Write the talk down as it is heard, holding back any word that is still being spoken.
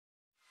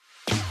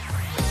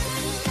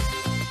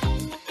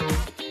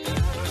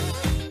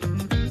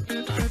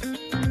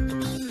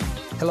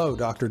Hello,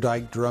 Dr.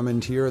 Dyke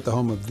Drummond here at the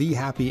home of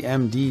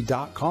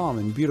thehappymd.com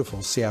in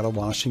beautiful Seattle,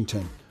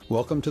 Washington.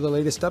 Welcome to the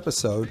latest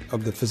episode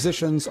of the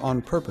Physicians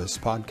on Purpose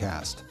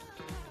podcast.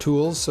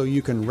 Tools so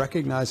you can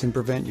recognize and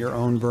prevent your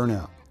own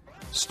burnout.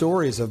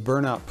 Stories of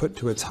burnout put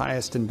to its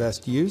highest and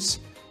best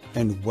use,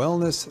 and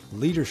wellness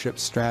leadership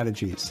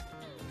strategies.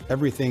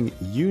 Everything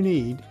you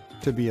need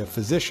to be a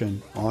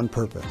physician on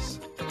purpose.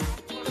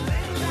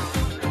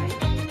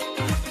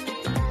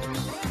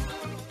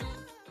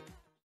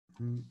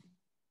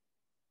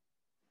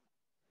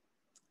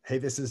 Hey,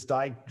 this is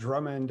Dyke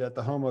Drummond at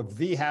the home of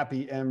The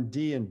Happy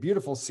MD in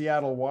beautiful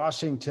Seattle,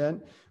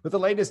 Washington, with the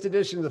latest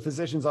edition of the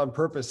Physicians on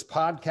Purpose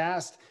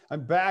podcast.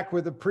 I'm back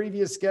with a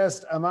previous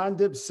guest,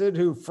 Amandip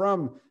Sidhu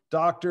from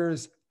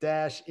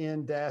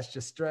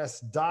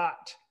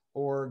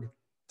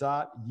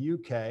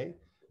doctors-in-distress.org.uk,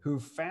 who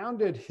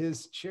founded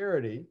his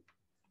charity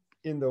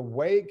in the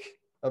wake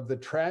of the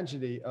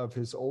tragedy of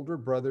his older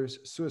brother's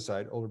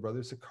suicide. Older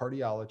brother's a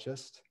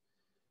cardiologist,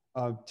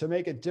 to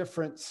make a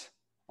difference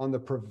on the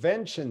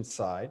prevention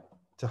side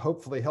to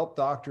hopefully help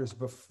doctors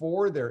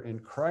before they're in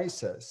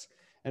crisis,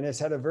 and has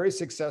had a very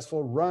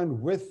successful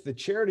run with the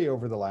charity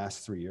over the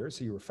last 3 years.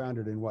 So you were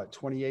founded in what,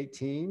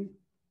 2018?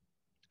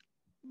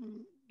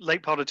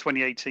 Late part of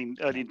 2018,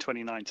 early in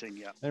 2019,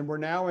 yeah. And we're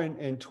now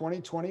in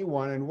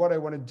 2021. And what I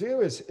want to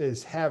do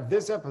is have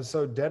this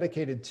episode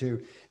dedicated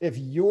to, if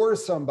you're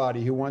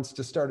somebody who wants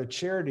to start a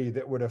charity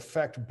that would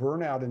affect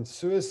burnout and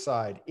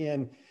suicide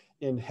in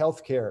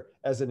healthcare,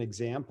 as an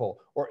example,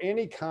 or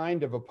any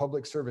kind of a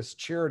public service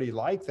charity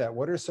like that,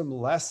 what are some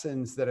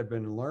lessons that have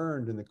been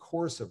learned in the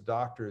course of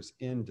Doctors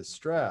in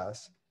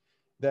Distress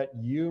that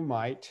you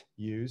might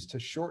use to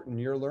shorten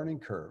your learning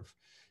curve?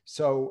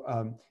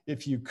 So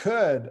if you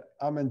could,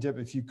 Amandip,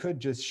 if you could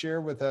just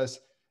share with us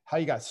how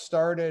you got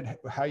started,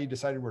 how you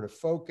decided where to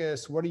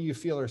focus, what do you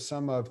feel are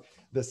some of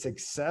the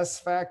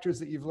success factors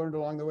that you've learned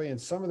along the way, and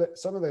some of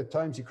the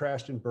times you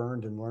crashed and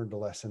burned and learned a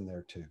lesson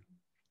there too?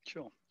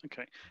 Sure.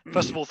 Okay.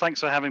 First of all, thanks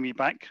for having me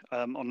back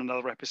on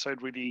another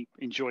episode. Really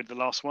enjoyed the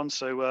last one.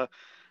 So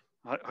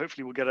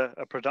hopefully we'll get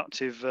a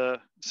productive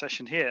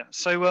session here.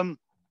 So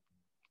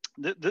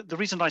the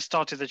reason I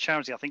started the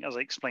charity, I think, as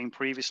I explained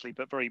previously,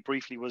 but very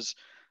briefly, was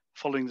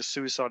following the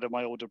suicide of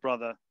my older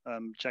brother,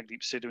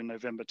 Jagdip Sidhu, in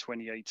November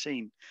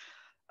 2018.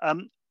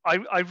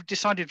 I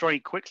decided very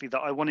quickly that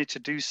I wanted to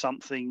do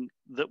something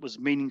that was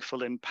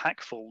meaningful,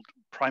 impactful,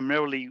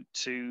 primarily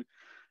to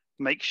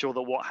make sure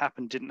that what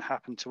happened didn't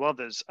happen to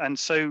others. And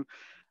so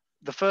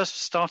the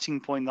first starting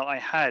point that I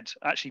had,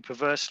 actually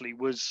perversely,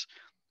 was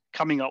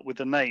coming up with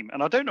a name.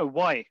 And I don't know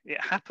why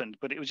it happened,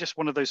 but it was just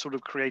one of those sort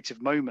of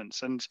creative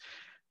moments. And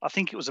I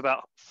think it was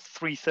about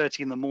 3:30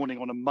 in the morning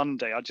on a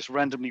Monday. I just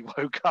randomly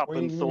woke up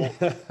and thought,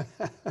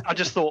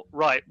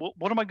 right,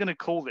 what am I going to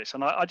call this?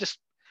 And I just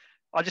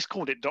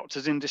called it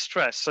Doctors in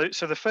Distress. So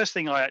the first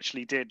thing I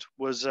actually did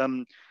was,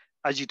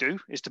 as you do,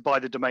 is to buy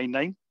the domain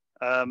name.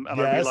 And yes.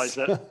 I realized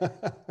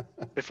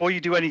that before you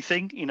do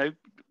anything,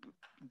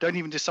 don't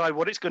even decide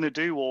what it's going to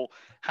do or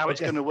how it's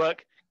going to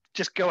work.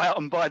 Just go out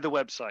and buy the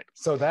website.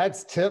 So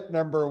that's tip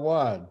number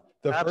one.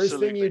 The Absolutely.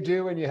 First thing you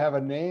do when you have a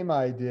name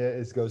idea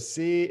is go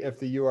see if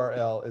the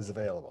URL is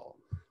available.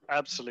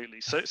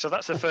 Absolutely. So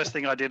that's the first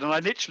thing I did. And I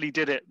literally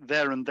did it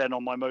there and then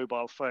on my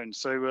mobile phone.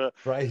 So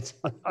right.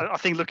 I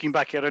think looking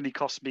back, it only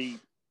cost me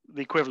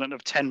the equivalent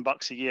of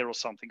 $10 a year or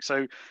something.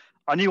 So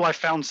I knew I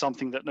found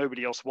something that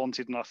nobody else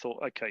wanted, and I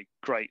thought, okay,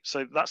 great.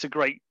 So that's a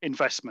great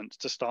investment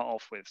to start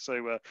off with.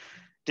 So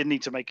didn't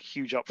need to make a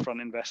huge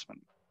upfront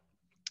investment.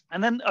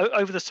 And then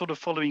over the sort of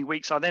following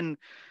weeks, I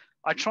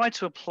tried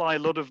to apply a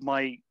lot of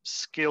my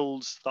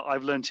skills that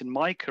I've learned in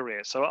my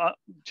career. So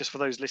just for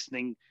those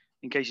listening,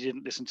 in case you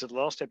didn't listen to the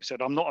last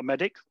episode, I'm not a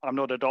medic. I'm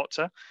not a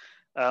doctor.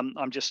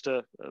 I'm just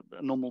a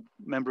normal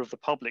member of the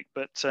public.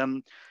 But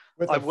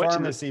with a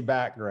pharmacy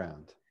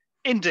background.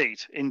 Indeed.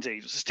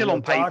 Still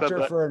on paper,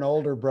 but for an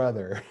older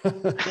brother.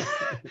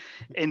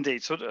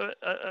 Indeed, sort of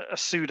a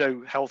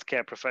pseudo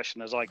healthcare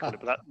profession, as I call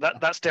it. But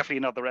that's definitely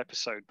another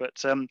episode.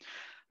 But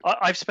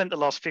I've spent the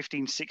last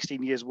 15,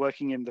 16 years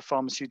working in the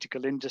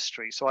pharmaceutical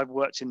industry. So I've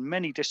worked in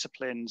many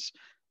disciplines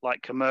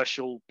like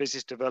commercial,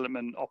 business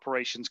development,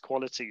 operations,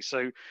 quality.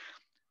 So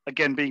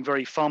again, being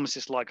very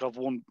pharmacist-like, I've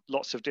worn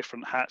lots of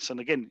different hats. And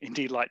again,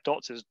 indeed, like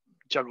doctors,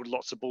 juggled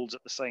lots of balls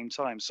at the same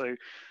time. So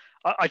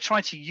I try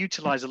to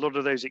utilize a lot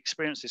of those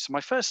experiences. So my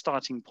first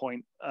starting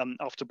point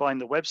after buying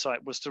the website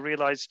was to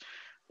realize,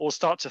 or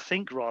start to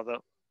think rather,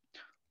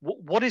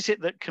 what is it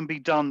that can be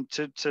done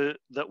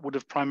that would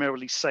have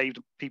primarily saved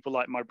people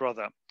like my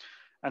brother?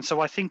 And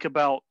so I think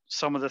about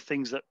some of the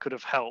things that could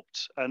have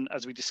helped. And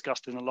as we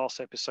discussed in the last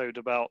episode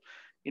about,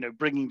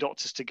 bringing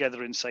doctors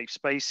together in safe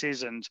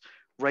spaces and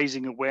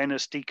raising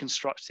awareness,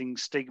 deconstructing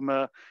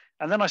stigma.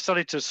 And then I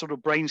started to sort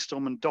of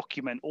brainstorm and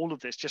document all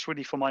of this just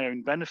really for my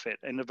own benefit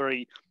in a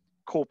very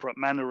corporate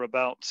manner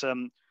about,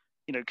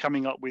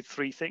 coming up with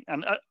three things.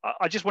 And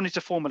I just wanted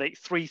to formulate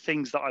three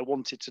things that I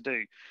wanted to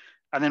do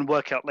and then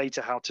work out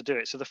later how to do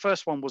it. So the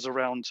first one was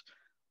around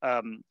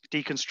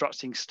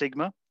deconstructing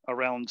stigma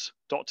around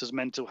doctors'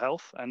 mental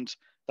health. And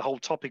the whole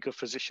topic of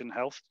physician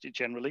health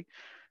generally.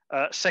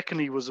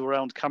 Secondly was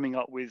around coming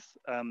up with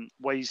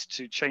ways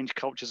to change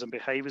cultures and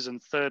behaviors.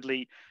 And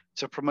thirdly,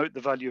 to promote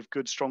the value of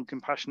good, strong,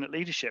 compassionate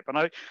leadership. And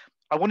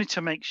I wanted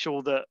to make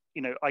sure that,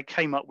 I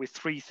came up with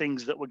 3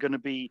 things that were going to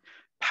be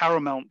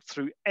paramount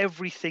through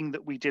everything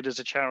that we did as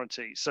a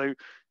charity. So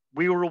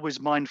we were always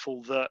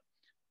mindful that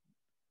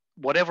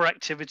whatever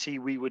activity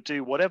we would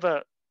do,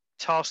 whatever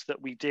task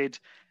that we did,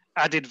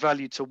 added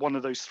value to one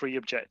of those 3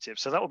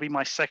 objectives. So that would be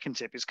my second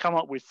tip, is come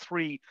up with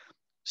 3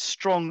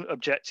 strong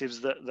objectives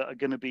that are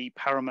going to be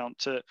paramount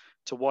to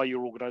why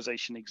your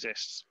organization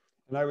exists.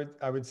 And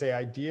I would say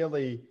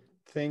ideally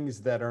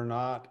things that are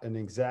not an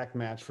exact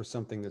match for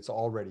something that's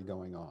already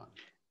going on.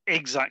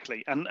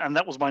 Exactly. And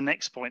that was my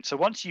next point. So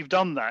once you've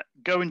done that,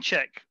 go and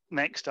check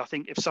next, I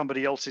think, if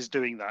somebody else is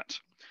doing that.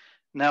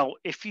 Now,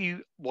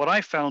 what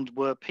I found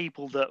were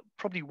people that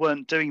probably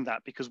weren't doing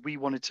that because I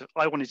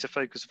wanted to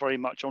focus very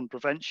much on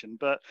prevention.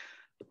 But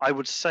I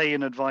would say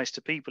and advise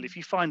to people, if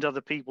you find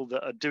other people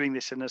that are doing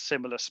this in a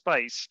similar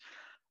space,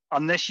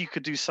 unless you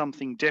could do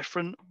something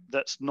different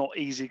that's not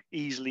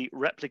easily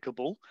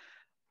replicable,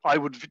 I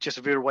would just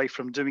veer away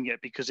from doing it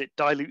because it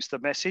dilutes the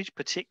message,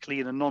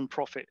 particularly in a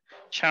non-profit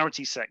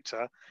charity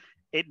sector.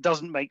 It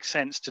doesn't make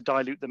sense to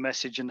dilute the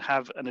message and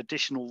have an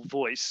additional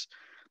voice,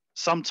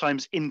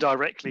 sometimes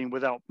indirectly and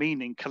without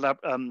meaning,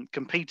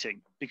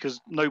 competing,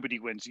 because nobody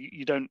wins.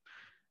 You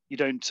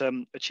don't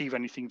achieve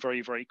anything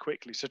very, very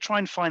quickly. So try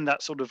and find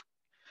that sort of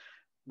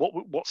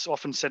what's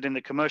often said in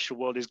the commercial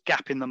world is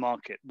gap in the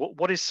market.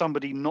 What is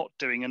somebody not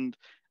doing, and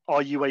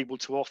are you able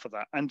to offer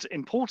that? And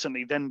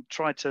importantly, then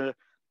try to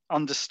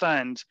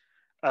understand,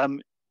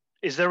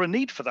 is there a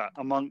need for that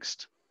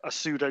amongst a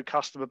pseudo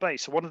customer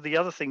base? So one of the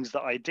other things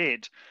that I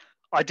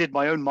did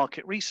my own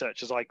market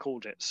research, as I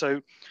called it.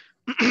 So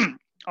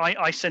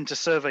I sent a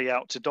survey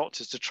out to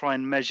doctors to try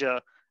and measure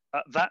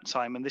at that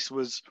time, and this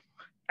was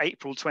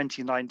April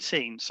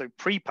 2019, so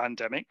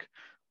pre-pandemic,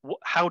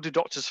 how do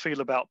doctors feel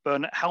about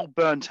burnout? How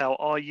burnt out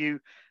are you?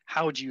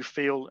 How do you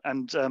feel?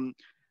 And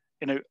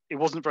it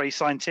wasn't very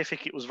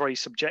scientific, it was very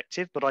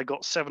subjective, but I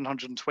got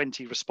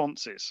 720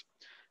 responses.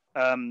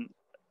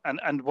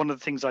 And one of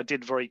the things I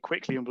did very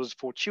quickly and was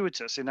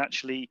fortuitous in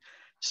actually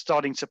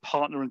starting to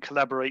partner and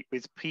collaborate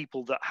with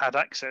people that had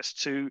access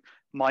to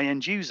my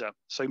end user,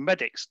 so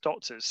medics,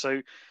 doctors.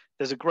 So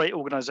there's a great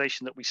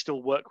organization that we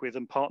still work with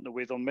and partner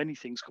with on many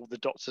things called the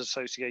Doctors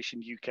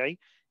Association UK,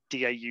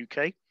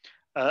 DAUK.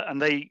 And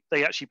they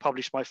actually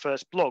published my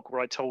first blog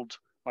where I told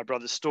my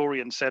brother's story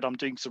and said, I'm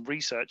doing some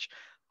research.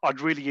 I'd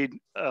really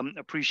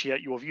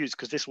appreciate your views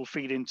because this will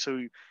feed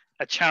into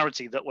a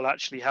charity that will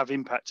actually have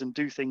impact and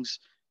do things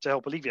to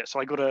help alleviate.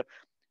 So I got an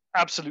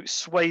absolute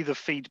swathe of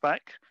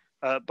feedback,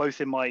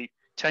 both in my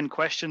 10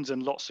 questions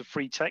and lots of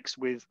free text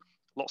with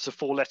lots of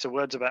 4-letter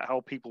words about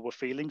how people were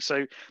feeling.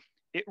 So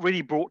it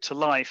really brought to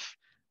life,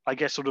 I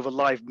guess, sort of a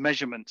live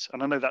measurement.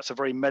 And I know that's a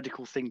very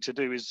medical thing to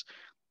do, is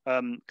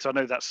because I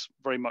know that's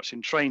very much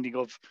in training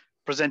of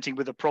presenting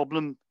with a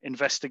problem,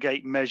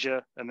 investigate,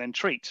 measure, and then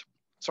treat.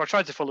 So I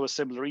tried to follow a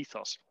similar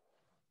ethos.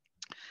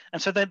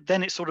 And so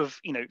then it sort of,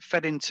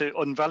 fed into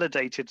and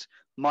validated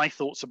my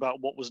thoughts about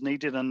what was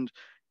needed. And,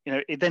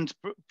 it then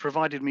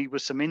provided me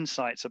with some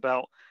insights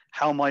about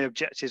how my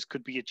objectives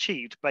could be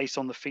achieved based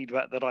on the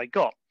feedback that I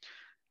got.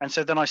 And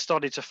so then I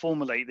started to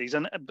formulate these.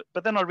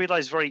 But then I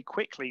realized very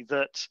quickly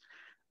that,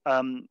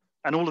 and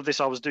all of this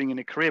I was doing in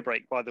a career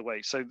break, by the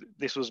way. So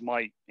this was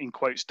my, in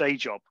quotes, day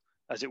job,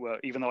 as it were,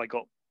 even though I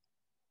got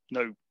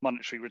no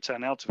monetary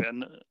return out of it,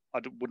 and I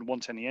wouldn't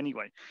want any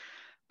anyway.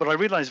 But I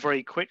realized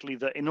very quickly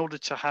that in order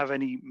to have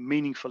any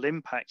meaningful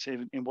impact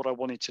in what I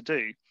wanted to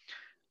do,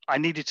 I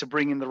needed to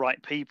bring in the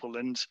right people.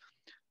 And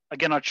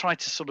again, I tried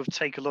to sort of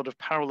take a lot of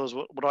parallels.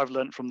 What I've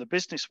learned from the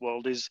business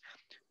world is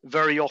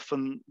very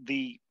often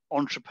the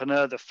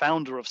entrepreneur, the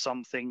founder of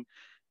something,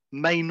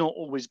 may not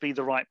always be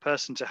the right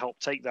person to help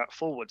take that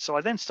forward. So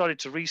I then started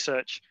to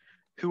research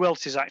who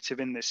else is active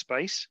in this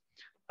space.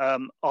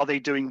 Are they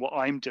doing what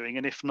I'm doing?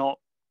 And if not,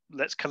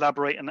 let's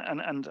collaborate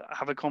and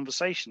have a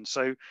conversation.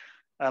 So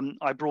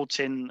I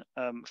brought in,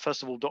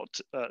 first of all,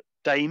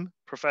 Dame,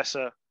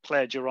 Professor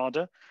Claire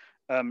Gerarda.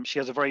 She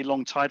has a very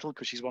long title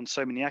because she's won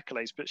so many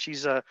accolades, but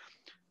she's, I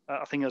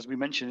think, as we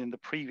mentioned in the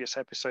previous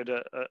episode,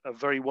 a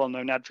very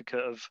well-known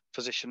advocate of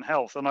physician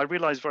health. And I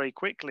realized very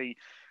quickly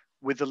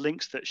with the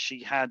links that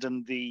she had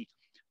and the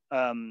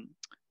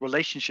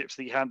relationships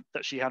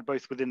that she had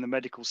both within the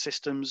medical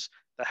systems,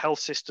 the health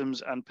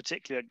systems, and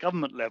particularly at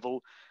government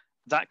level,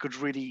 that could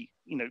really,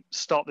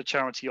 start the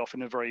charity off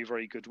in a very,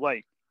 very good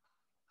way.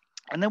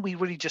 And then we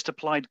really just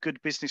applied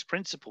good business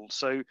principles.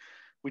 So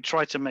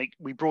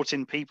we brought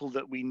in people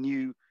that we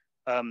knew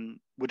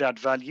would add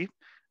value.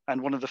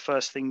 And one of the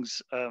first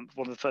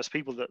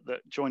people that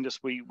joined us,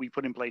 we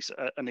put in place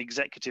an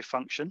executive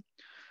function.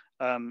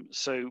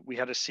 So we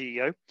had a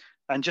CEO.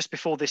 And just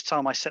before this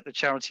time, I set the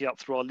charity up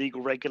through our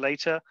legal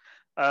regulator.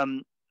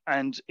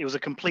 And it was a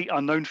complete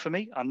unknown for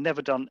me. I've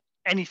never done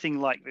anything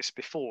like this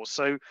before.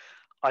 So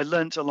I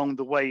learned along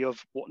the way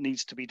of what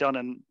needs to be done.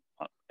 And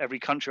every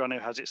country I know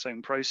has its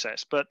own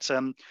process. But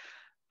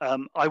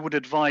I would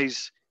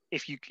advise,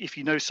 if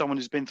you know someone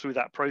who's been through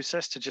that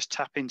process, to just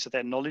tap into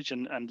their knowledge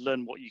and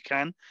learn what you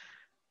can.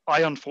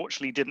 I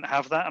unfortunately didn't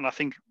have that, and I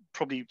think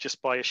probably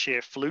just by a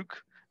sheer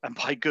fluke and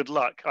by good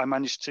luck, I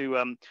managed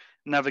to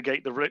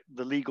navigate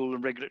the legal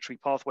and regulatory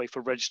pathway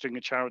for registering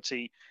a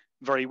charity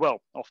very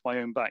well off my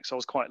own back. So I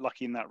was quite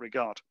lucky in that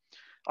regard.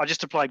 I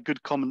just applied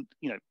good common,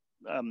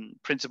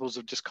 principles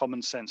of just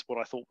common sense, what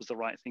I thought was the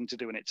right thing to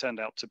do, and it turned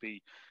out to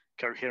be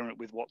coherent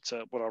with what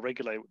our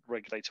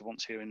regulator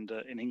wants here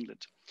in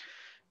England.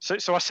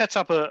 So I set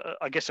up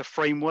I guess a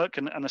framework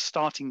and a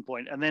starting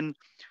point, and then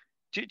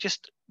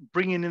just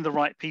bringing in the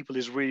right people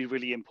is really,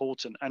 really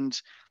important. And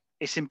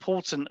it's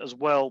important as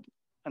well,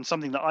 and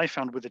something that I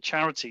found with the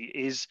charity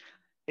is,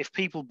 if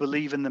people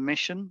believe in the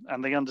mission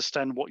and they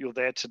understand what you're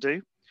there to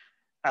do,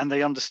 and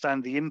they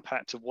understand the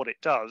impact of what it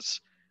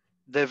does,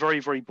 they're very,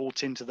 very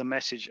bought into the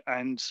message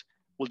and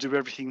will do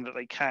everything that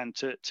they can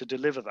to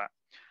deliver that.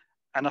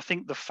 And I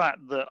think the fact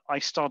that I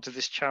started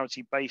this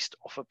charity based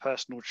off a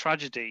personal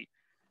tragedy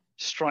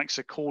strikes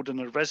a chord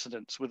and a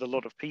resonance with a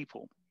lot of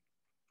people.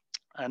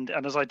 And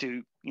as I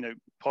do,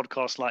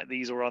 podcasts like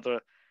these or other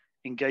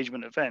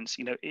engagement events,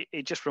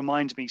 it just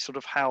reminds me sort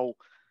of how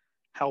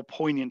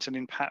poignant and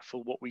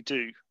impactful what we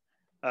do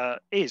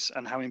is,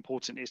 and how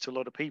important it is to a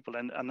lot of people.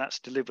 And that's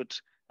delivered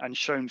and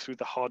shown through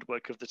the hard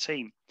work of the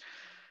team.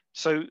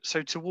 So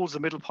towards the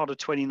middle part of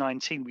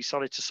 2019, we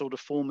started to sort of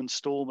form and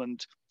storm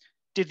and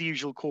did the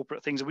usual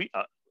corporate things.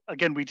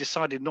 And we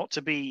decided not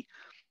to be.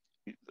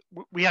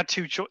 We had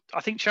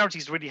I think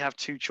charities really have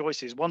two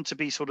choices. One, to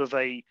be sort of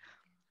a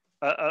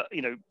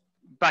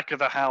back of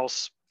the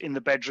house, in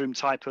the bedroom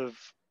type of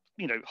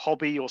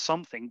hobby or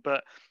something.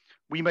 But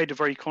we made a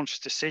very conscious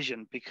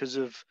decision, because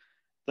of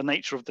the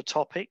nature of the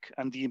topic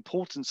and the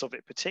importance of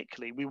it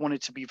particularly. We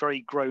wanted to be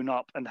very grown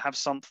up and have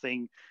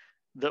something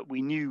that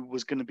we knew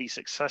was going to be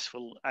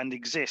successful and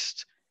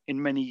exist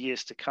in many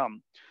years to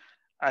come.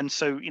 And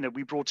so,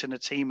 we brought in a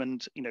team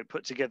and,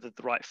 put together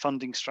the right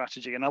funding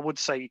strategy. And I would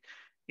say,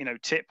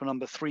 tip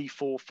number 3,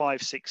 4,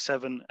 5, 6,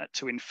 7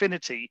 to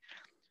infinity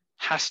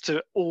has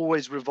to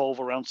always revolve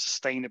around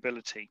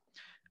sustainability.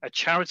 A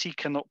charity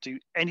cannot do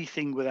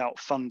anything without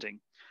funding.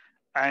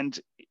 And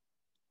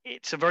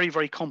it's a very,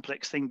 very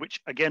complex thing,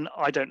 which, again,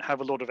 I don't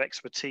have a lot of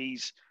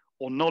expertise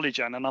or knowledge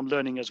on, and I'm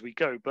learning as we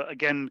go. But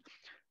again,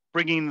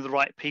 bringing in the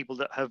right people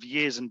that have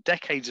years and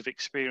decades of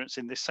experience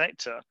in this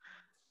sector,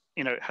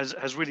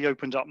 has really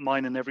opened up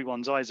mine and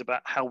everyone's eyes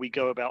about how we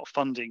go about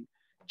funding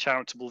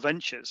charitable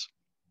ventures.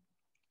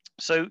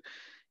 So,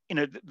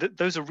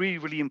 those are really,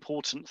 really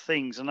important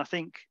things. And I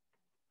think,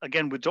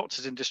 again, with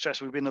Doctors in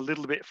Distress, we've been a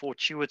little bit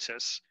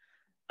fortuitous,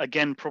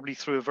 again, probably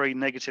through a very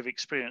negative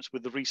experience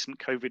with the recent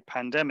COVID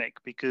pandemic,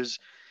 because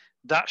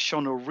that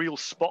shone a real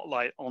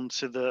spotlight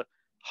onto the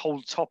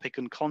whole topic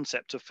and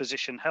concept of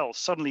physician health.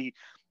 Suddenly,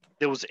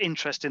 there was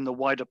interest in the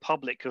wider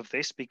public of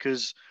this,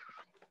 because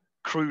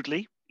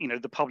crudely,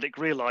 the public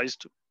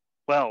realized,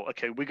 well,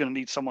 okay, we're going to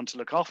need someone to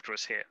look after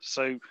us here.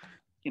 So,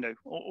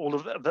 all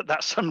of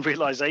that sudden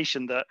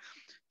realization that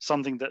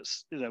something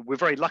that's, we're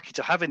very lucky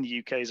to have in the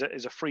UK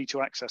is a free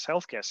to access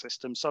healthcare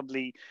system.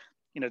 Suddenly,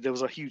 there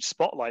was a huge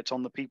spotlight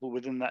on the people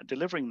within that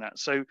delivering that.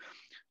 So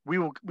we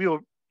were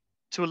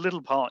to a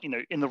little part,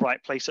 in the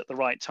right place at the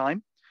right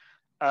time.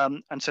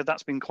 And so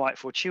that's been quite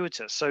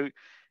fortuitous. So,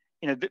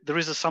 there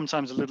is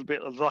sometimes a little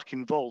bit of luck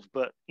involved,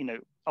 but,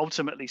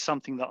 ultimately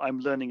something that I'm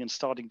learning and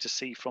starting to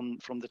see from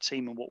the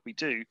team and what we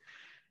do,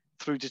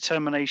 through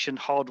determination,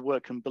 hard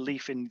work, and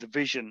belief in the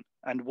vision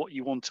and what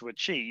you want to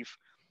achieve,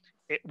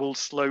 it will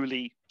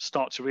slowly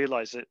start to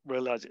realize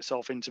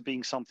itself into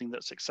being something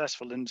that's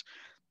successful. And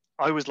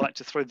I always like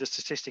to throw the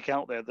statistic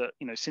out there that,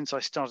 since I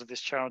started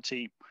this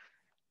charity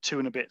 2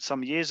 and a bit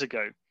some years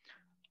ago,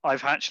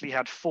 I've actually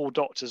had 4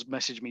 doctors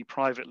message me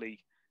privately,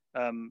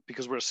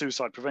 because we're a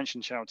suicide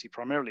prevention charity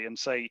primarily, and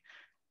say,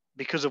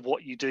 because of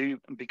what you do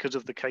and because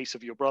of the case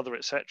of your brother,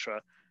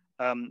 etc.,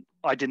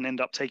 I didn't end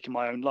up taking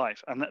my own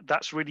life. And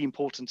that's really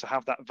important, to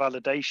have that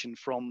validation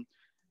from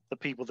the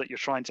people that you're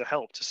trying to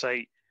help, to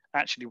say,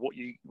 actually, what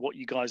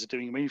you guys are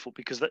doing is meaningful,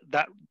 because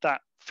that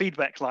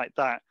feedback like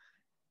that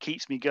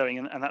keeps me going.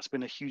 And that's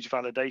been a huge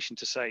validation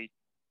to say,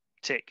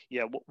 tick,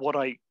 yeah, what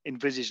I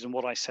envisaged and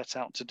what I set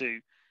out to do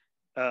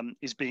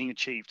is being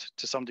achieved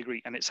to some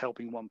degree, and it's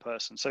helping one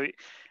person. So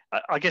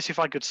I guess if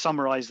I could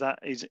summarize that,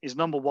 is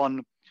number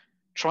 1,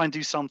 try and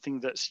do something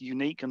that's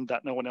unique and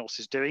that no one else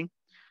is doing.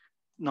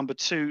 Number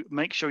 2,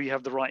 make sure you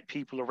have the right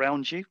people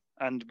around you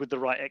and with the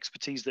right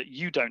expertise that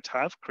you don't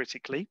have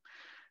critically,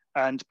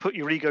 and put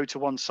your ego to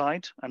one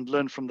side and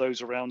learn from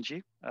those around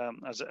you,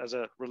 as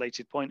a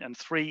related point. And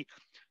 3,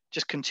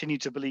 just continue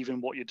to believe in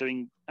what you're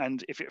doing.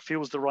 And if it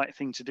feels the right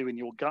thing to do in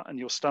your gut and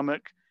your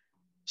stomach,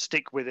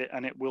 stick with it,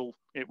 and it will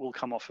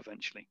come off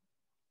eventually.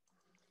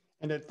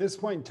 And at this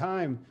point in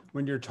time,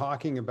 when you're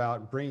talking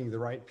about bringing the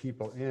right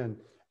people in,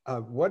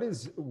 What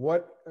is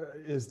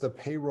the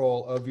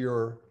payroll of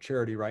your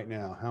charity right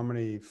now? How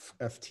many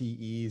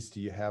FTEs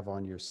do you have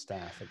on your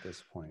staff at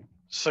this point?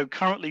 So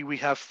currently we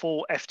have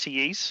 4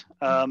 FTEs,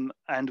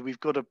 and we've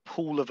got a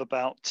pool of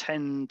about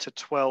 10 to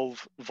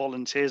 12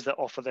 volunteers that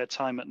offer their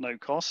time at no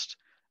cost.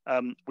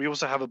 We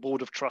also have a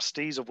board of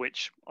trustees, of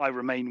which I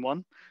remain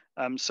one.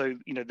 So,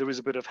 there is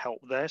a bit of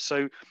help there.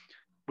 So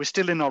we're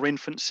still in our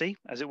infancy,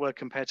 as it were,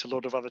 compared to a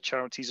lot of other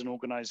charities and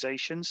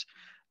organizations.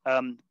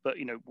 But,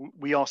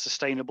 we are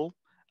sustainable,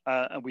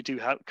 and we do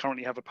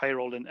currently have a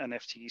payroll and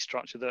FTE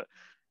structure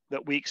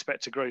that we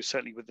expect to grow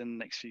certainly within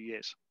the next few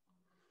years.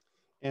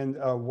 And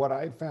what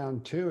I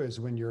found too is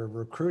when you're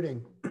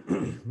recruiting,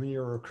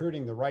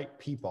 the right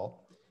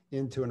people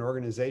into an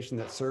organization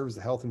that serves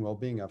the health and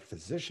well-being of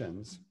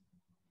physicians,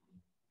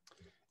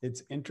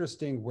 it's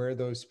interesting where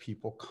those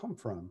people come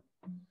from.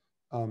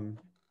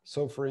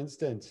 So for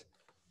instance,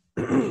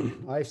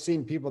 I've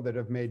seen people that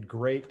have made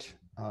great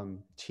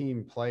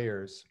team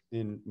players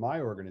in my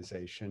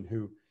organization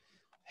who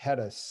had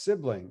a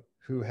sibling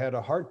who had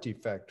a heart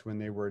defect when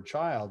they were a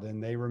child,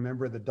 and they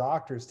remember the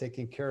doctors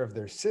taking care of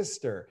their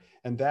sister,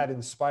 and that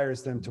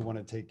inspires them to want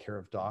to take care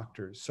of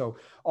doctors. So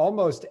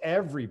almost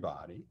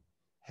everybody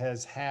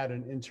has had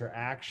an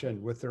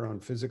interaction with their own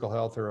physical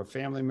health, or a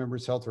family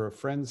member's health, or a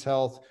friend's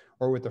health,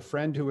 or with a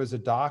friend who is a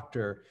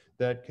doctor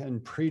that can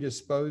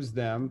predispose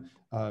them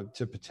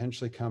to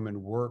potentially come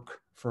and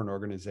work for an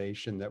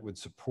organization that would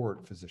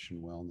support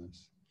physician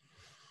wellness.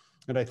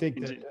 And I think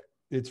that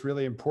it's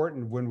really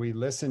important when we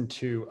listen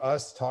to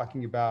us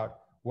talking about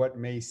what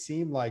may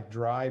seem like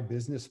dry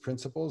business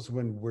principles,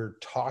 when we're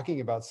talking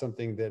about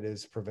something that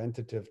is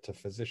preventative to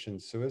physician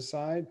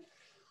suicide.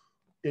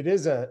 It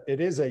is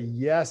a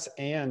yes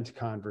and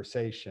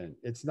conversation.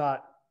 It's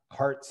not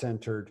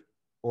heart-centered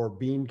or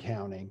bean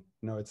counting.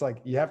 It's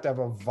like you have to have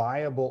a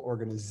viable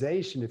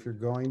organization if you're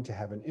going to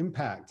have an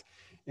impact.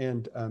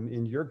 And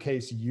in your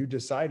case, you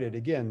decided,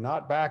 again,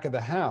 not back of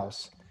the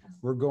house.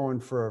 We're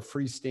going for a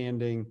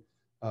freestanding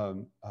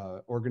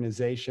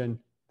organization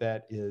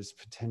that is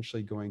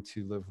potentially going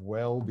to live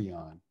well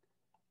beyond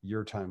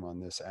your time on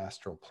this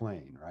astral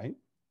plane, right?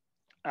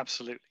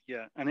 Absolutely,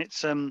 yeah. And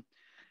it's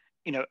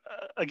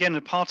again,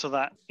 a part of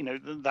that,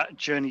 that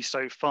journey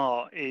so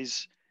far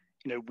is,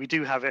 we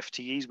do have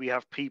FTEs, we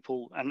have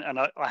people, and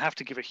I have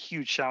to give a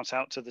huge shout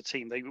out to the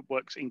team. They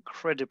work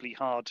incredibly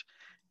hard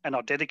and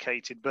are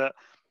dedicated, but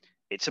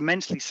it's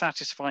immensely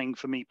satisfying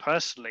for me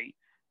personally,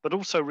 but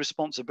also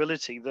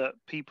responsibility that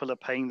people are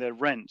paying their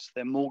rent,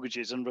 their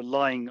mortgages, and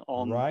relying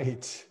on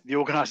the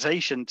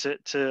organization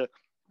to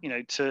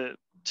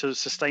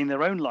sustain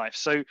their own life.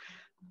 So,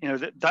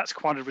 that's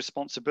quite a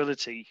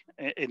responsibility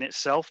in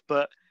itself,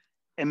 but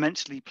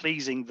immensely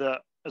pleasing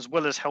that, as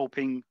well as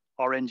helping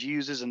our end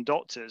users and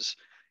doctors,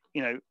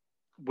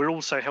 we're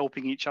also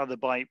helping each other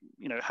by,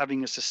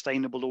 having a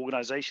sustainable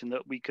organization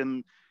that we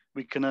can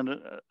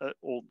earn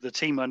or the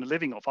team earn a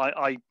living off.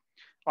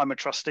 I'm a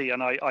trustee,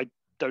 and I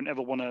don't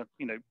ever want to,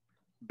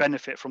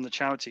 benefit from the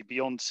charity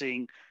beyond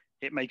seeing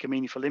it make a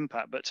meaningful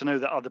impact. But to know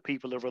that other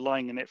people are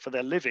relying on it for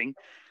their living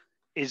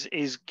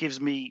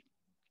gives me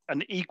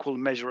an equal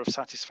measure of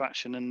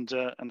satisfaction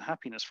and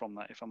happiness from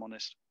that, if I'm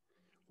honest.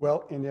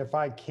 Well, and if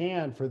I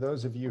can, for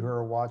those of you who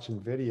are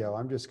watching video,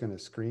 I'm just going to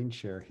screen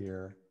share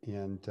here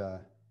and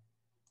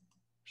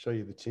show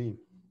you the team.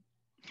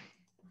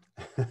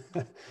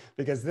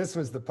 Because this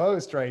was the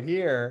post right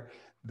here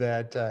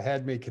that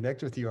had me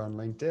connect with you on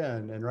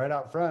LinkedIn. And right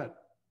out front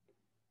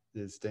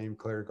is Dame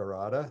Claire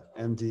Garada,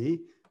 MD,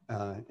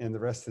 and the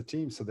rest of the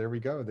team. So there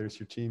we go. There's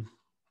your team.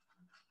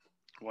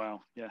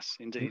 Wow. Yes,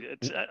 indeed.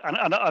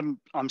 And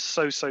I'm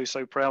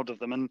so proud of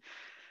them.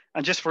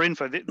 And just for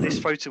info, this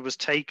photo was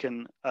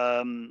taken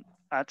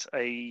at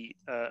a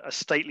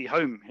stately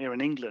home here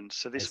in England.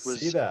 So this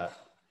is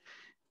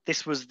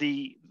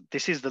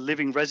the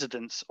living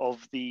residence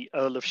of the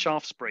Earl of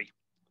Shaftesbury.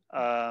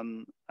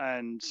 And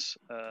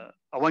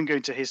I won't go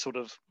into his sort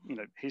of,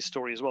 his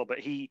story as well, but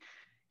he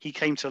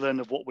came to learn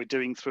of what we're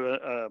doing through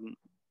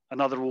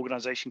another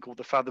organization called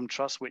the Fathom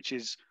Trust, which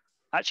is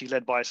actually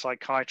led by a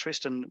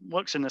psychiatrist and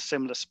works in a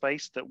similar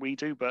space that we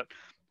do, but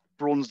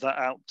broadens that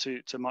out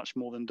to much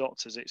more than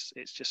doctors.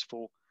 It's just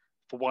for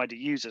wider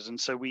users. And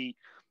so he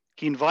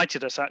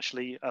invited us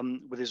actually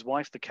with his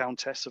wife, the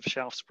Countess of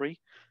Shaftesbury,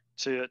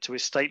 to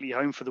his stately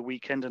home for the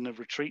weekend and a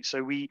retreat.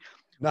 So we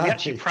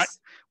actually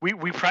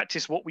we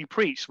practiced what we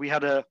preached. We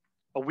had a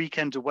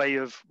weekend away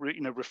of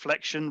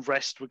reflection,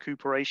 rest,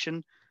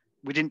 recuperation.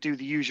 We didn't do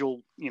the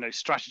usual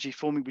strategy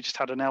forming. We just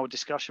had an hour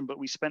discussion, but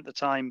we spent the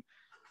time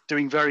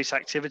doing various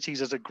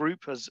activities as a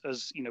group, as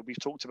we've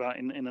talked about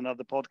in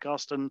another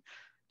podcast, and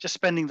just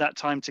spending that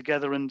time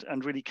together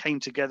and really came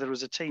together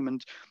as a team.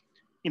 And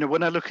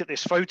when I look at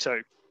this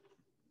photo,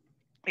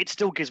 it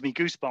still gives me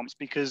goosebumps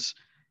because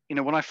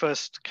when I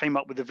first came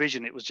up with the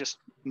vision, it was just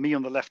me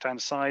on the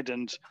left-hand side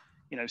and,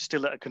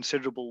 still at a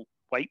considerable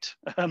weight,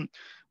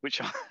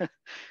 which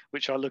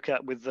I look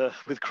at with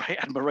great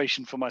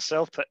admiration for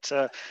myself.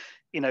 But,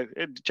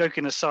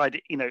 joking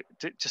aside,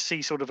 to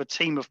see sort of a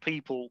team of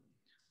people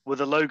were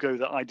the logo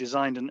that I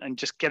designed, and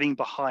just getting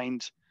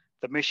behind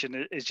the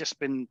mission has just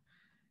been,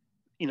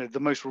 the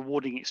most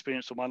rewarding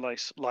experience of my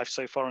life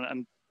so far,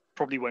 and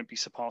probably won't be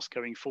surpassed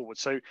going forward.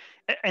 So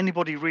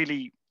anybody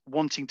really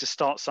wanting to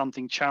start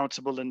something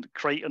charitable and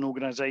create an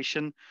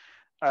organization,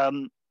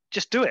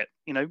 just do it.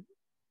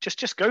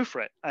 Just go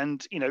for it.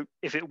 And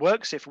if it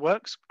works,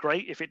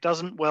 great. If it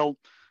doesn't, well,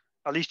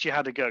 at least you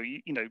had a go.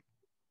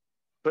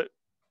 But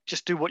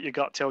just do what your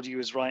gut tells you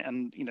is right,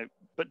 and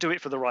but do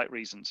it for the right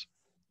reasons.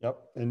 Yep.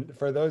 And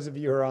for those of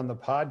you who are on the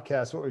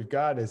podcast, what we've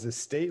got is a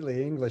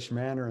stately English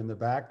manor in the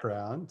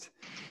background.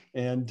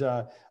 And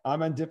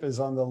Amandip is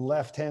on the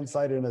left-hand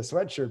side in a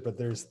sweatshirt, but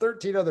there's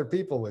 13 other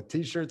people with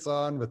t-shirts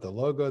on with the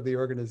logo of the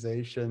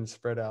organization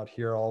spread out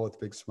here, all with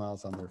big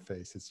smiles on their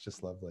face. It's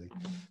just lovely.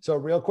 So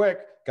real quick,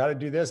 got to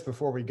do this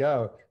before we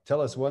go. Tell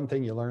us one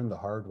thing you learned the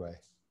hard way.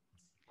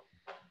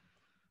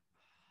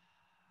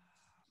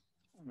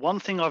 One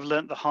thing I've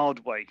learned the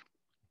hard way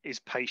is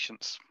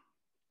patience.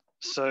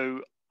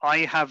 So I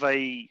have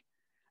and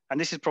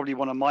this is probably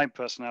one of my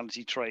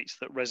personality traits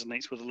that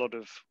resonates with a lot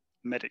of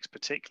medics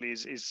particularly,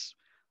 is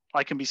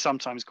I can be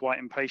sometimes quite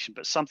impatient,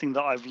 but something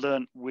that I've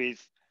learned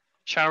with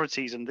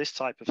charities and this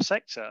type of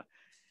sector,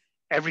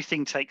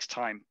 everything takes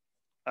time.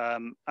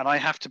 And I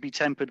have to be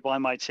tempered by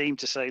my team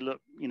to say, look,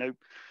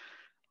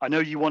 I know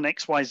you want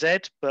X, Y,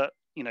 Z, but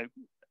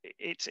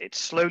it's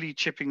slowly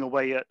chipping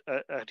away at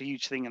a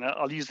huge thing. And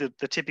I'll use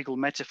the typical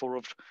metaphor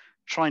of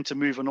trying to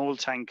move an oil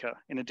tanker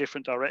in a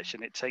different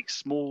direction. It takes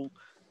small,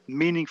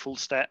 meaningful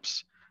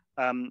steps.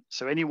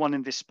 So anyone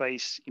in this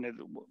space,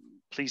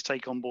 please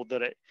take on board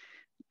that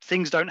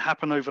things don't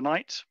happen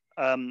overnight.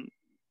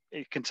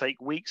 It can take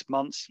weeks,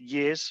 months,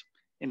 years,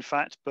 in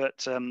fact,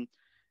 but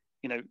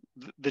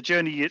the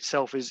journey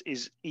itself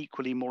is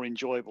equally more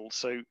enjoyable.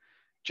 So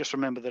just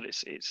remember that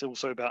it's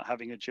also about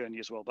having a journey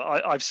as well.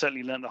 But I've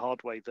certainly learned the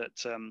hard way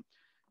that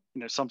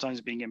sometimes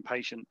being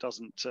impatient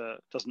doesn't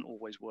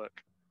always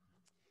work.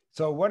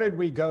 So what did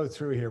we go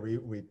through here?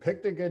 We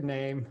picked a good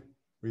name.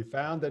 We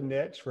found a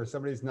niche where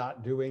somebody's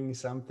not doing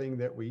something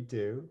that we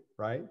do,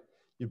 right?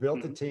 You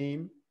built a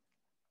team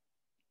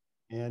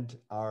and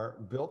are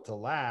built to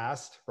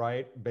last,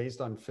 right?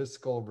 Based on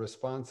fiscal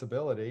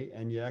responsibility,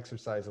 and you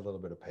exercise a little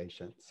bit of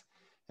patience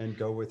and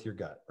go with your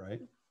gut, right?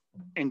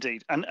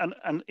 Indeed. And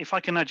if I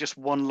can add just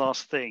one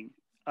last thing,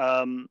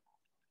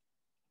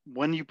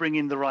 when you bring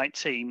in the right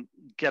team,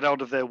 get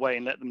out of their way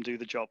and let them do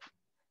the job.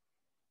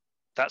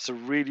 That's a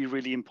really,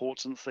 really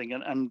important thing.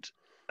 And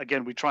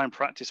again, we try and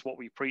practice what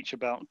we preach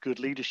about good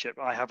leadership.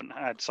 I haven't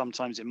had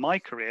sometimes in my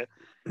career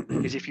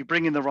is if you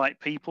bring in the right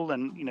people,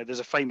 and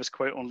there's a famous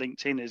quote on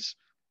LinkedIn is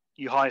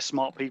you hire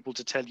smart people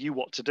to tell you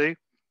what to do.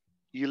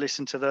 You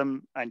listen to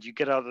them and you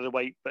get out of the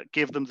way, but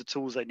give them the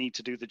tools they need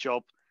to do the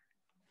job.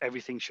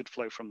 Everything should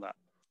flow from that.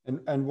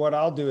 And what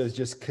I'll do is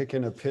just kick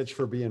in a pitch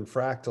for being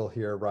fractal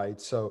here,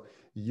 right? So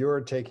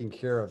you're taking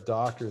care of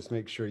doctors,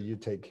 make sure you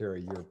take care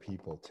of your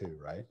people too,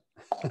 right?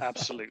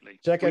 Absolutely.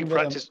 Check in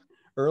with them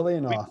early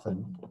and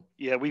often.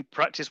 Yeah, we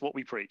practice what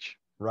we preach.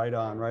 Right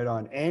on, right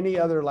on. Any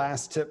other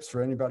last tips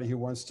for anybody who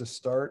wants to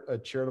start a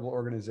charitable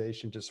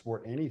organization to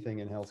support anything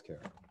in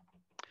healthcare?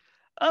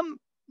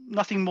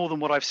 Nothing more than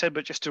what I've said,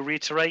 but just to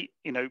reiterate,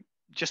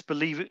 just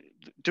believe it,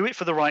 do it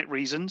for the right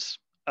reasons.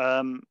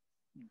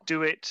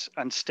 Do it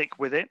and stick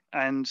with it,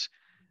 and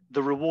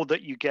the reward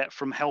that you get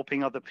from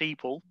helping other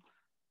people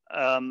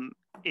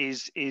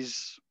is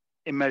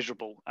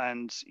immeasurable.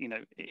 And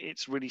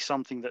it's really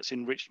something that's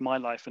enriched my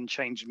life and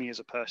changed me as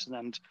a person,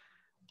 and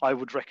I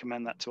would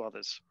recommend that to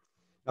others.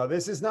 Now,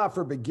 this is not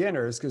for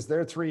beginners because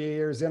they're 3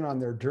 years in on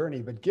their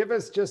journey, but give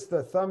us just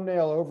the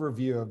thumbnail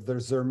overview of the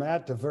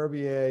Zermatt de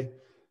Verbier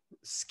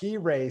ski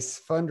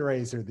race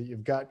fundraiser that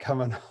you've got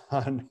coming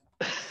on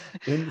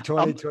in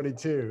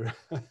 2022.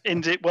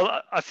 Indeed.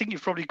 Well, I think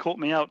you've probably caught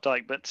me out,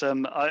 Dyke, but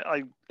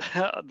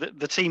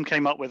the team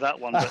came up with that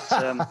one. But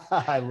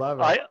I love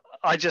it.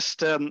 I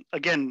just,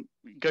 again,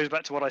 goes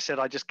back to what I said.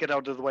 I just get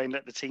out of the way and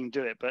let the team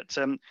do it. But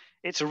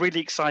it's a really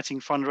exciting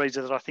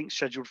fundraiser that I think is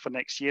scheduled for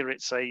next year.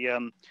 It's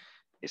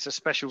a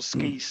special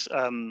ski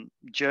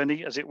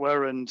journey, as it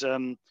were.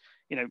 And,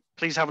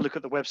 please have a look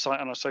at the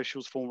website and our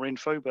socials for more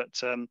info.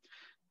 But,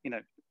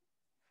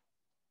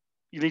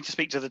 you need to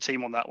speak to the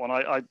team on that one.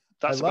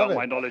 That's about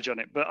my knowledge on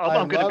it. But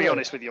I'm going to be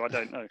honest with you. I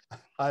don't know.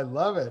 I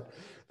love it.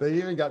 They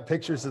even got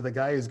pictures of the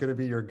guy who's going to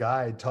be your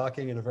guide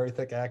talking in a very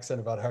thick accent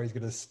about how he's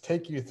going to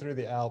take you through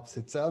the Alps.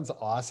 It sounds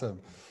awesome.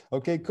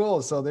 Okay,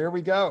 cool. So there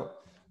we go.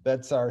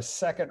 That's our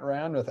second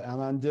round with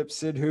Amandip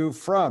Sidhu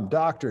from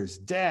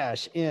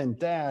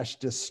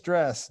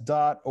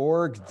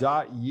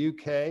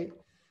doctors-in-distress.org.uk,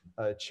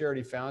 a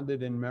charity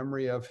founded in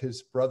memory of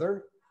his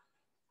brother,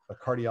 a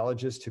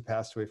cardiologist who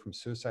passed away from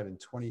suicide in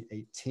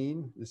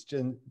 2018. It's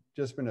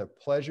just been a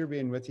pleasure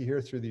being with you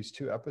here through these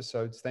 2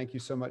 episodes. Thank you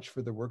so much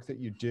for the work that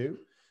you do.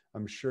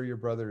 I'm sure your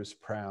brother is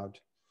proud.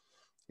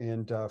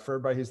 And for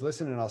everybody who's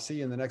listening, I'll see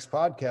you in the next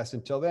podcast.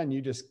 Until then,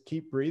 you just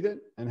keep breathing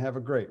and have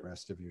a great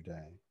rest of your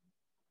day.